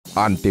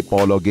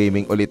Antipolo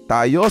Gaming ulit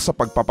tayo sa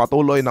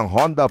pagpapatuloy ng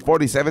Honda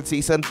 47th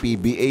Season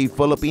PBA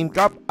Philippine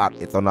Cup at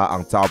ito na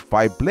ang top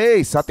 5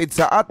 plays hatid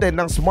sa atin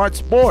ng Smart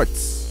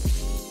Sports.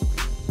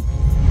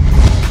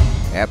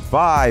 At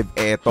 5,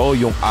 ito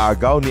yung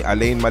agaw ni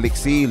Alain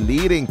Maliksi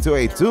leading to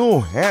a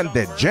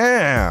two-handed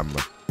jam.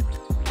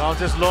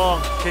 Bounces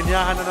long,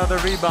 Kenyahan another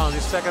rebound,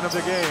 his second of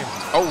the game.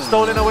 Oh.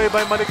 Stolen away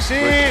by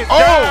Maliksi.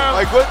 Oh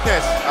my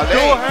goodness, Alain.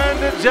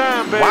 Two-handed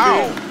jam, baby.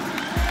 Wow.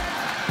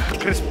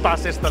 Crisp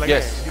passes talaga.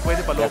 Yes. Hindi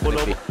pwede pa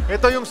lobo-lobo.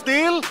 Ito yung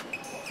steal,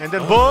 and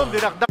then boom,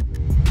 dinakdak.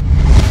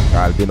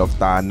 Calvin of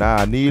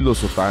Tana,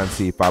 nilusutan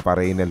si Papa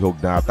Reynel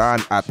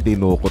Hugnatan at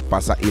dinukot pa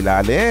sa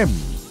ilalim.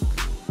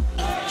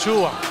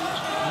 Chua,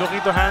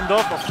 looking to hand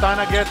off, of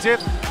Tana gets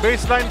it.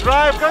 Baseline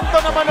drive, ganito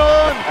naman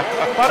nun.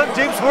 Parang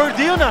James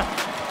Worthy yun ah.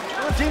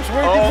 James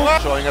Worthy move.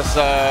 Showing us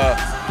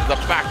the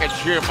package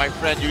here, my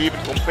friend. You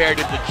even compared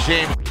it to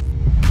James.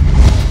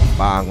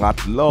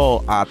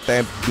 Pangatlo,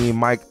 attempt ni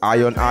Mike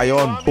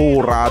Ayon-Ayon.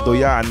 Purado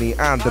yan ni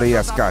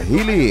Andreas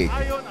Kahilig.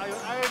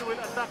 Ayon will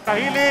attack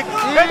Kahilig.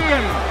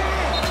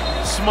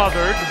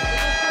 Smothered.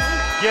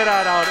 Get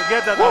that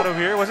out of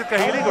here. Was it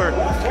Kahilig or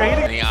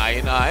Kahilig? Ni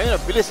Ayon,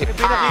 bilis eh.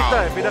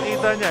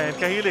 Pinakita niya and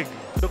Kahilig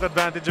took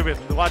advantage of it.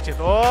 Watch it.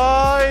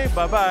 Oy,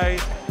 bye-bye.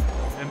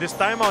 And this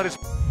timeout is...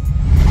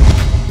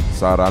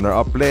 Sa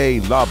runner-up play,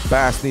 love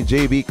pass ni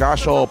JB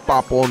Casio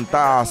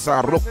papunta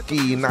sa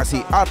rookie na si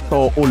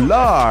Atto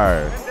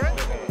Ular.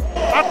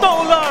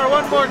 Atto Ular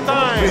one more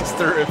time.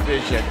 Mr.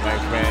 Efficient, my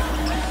friend.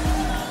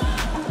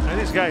 And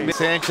this guy.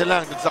 Lisensya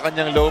lang dun sa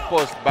kanyang low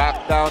post.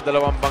 Back down,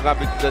 dalawang bangga.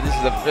 This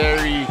is a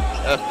very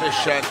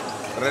efficient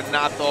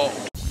Renato.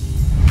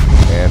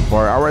 And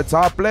for our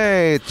top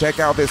play,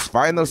 check out this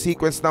final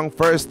sequence ng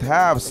first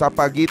half sa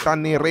pagitan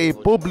ni Ray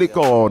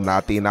Publico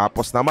na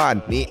tinapos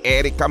naman ni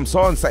Eric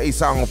CAMSON sa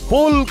isang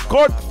full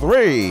court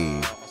 3.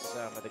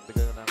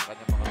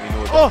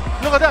 Oh,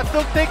 look at that.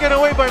 Taken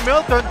away by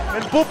Milton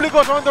and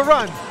Publico's on the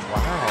run.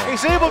 Wow.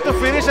 He's able to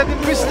finish at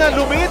imbis na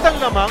lumitang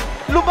lamang,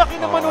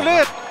 lumaki naman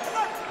ulit.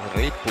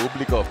 Ray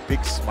Publico, big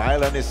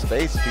smile on his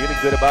face, feeling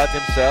good about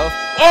himself.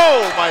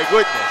 Oh my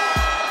goodness.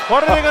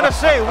 What are they gonna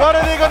say? What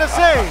are they gonna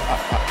say?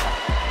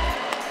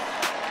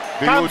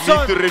 Do you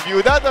need to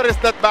review that or is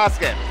that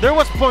basket? There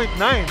was 0.9,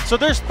 so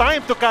there's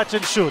time to catch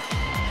and shoot.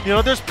 You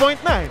know, there's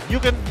 0.9. You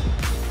can...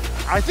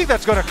 I think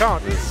that's gonna count.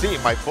 See,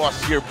 my boss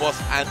here, Boss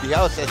Andy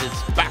House, says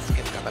it's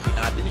basket. Katabi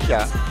natin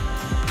siya.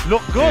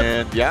 Look good.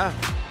 And yeah.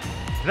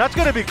 That's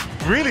gonna be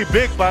really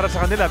big para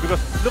sa kanila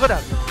because look at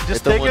that.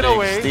 Just take it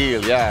away.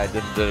 Steal, yeah.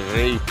 Then the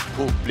Ray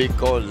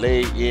Publico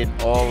lay in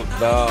all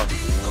the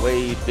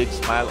way. Big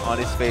smile on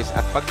his face.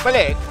 At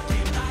pagbalik,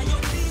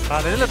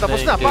 kala nila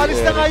tapos na. Palis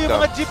na nga yung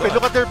mga jeep eh.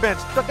 Look at their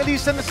bench.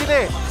 Nakalisan na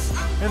sila eh.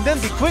 And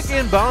then the quick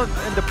inbound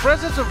and the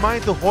presence of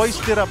mind to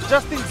hoist it up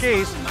just in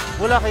case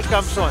wala kay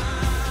CAMSON.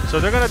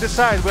 So they're gonna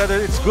decide whether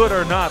it's good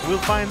or not.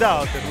 We'll find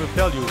out and we'll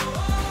tell you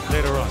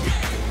later on.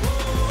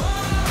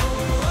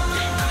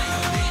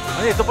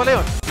 Ay, ito pala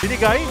yun.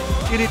 Binigay,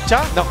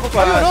 initcha. Naku,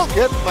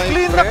 basket, my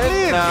clean friend. Na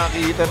clean.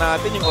 Nakita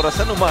natin yung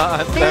orasan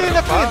umaandar pa. Clean na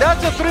clean.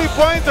 That's a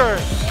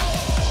three-pointer.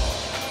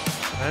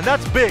 And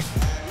that's big.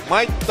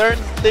 Might turn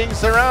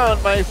things around,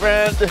 my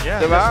friend.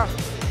 Yeah, diba?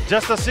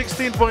 Just a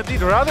 16-point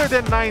lead rather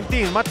than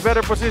 19. Much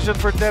better position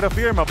for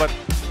TERRAFIRMA, but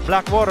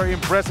BLACKWATER,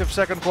 impressive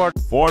second quarter.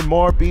 For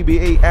more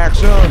PBA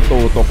action,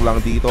 tutok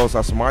lang dito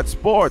sa Smart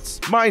Sports.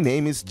 My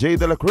name is Jay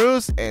De La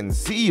Cruz and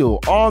see you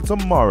all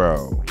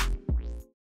tomorrow.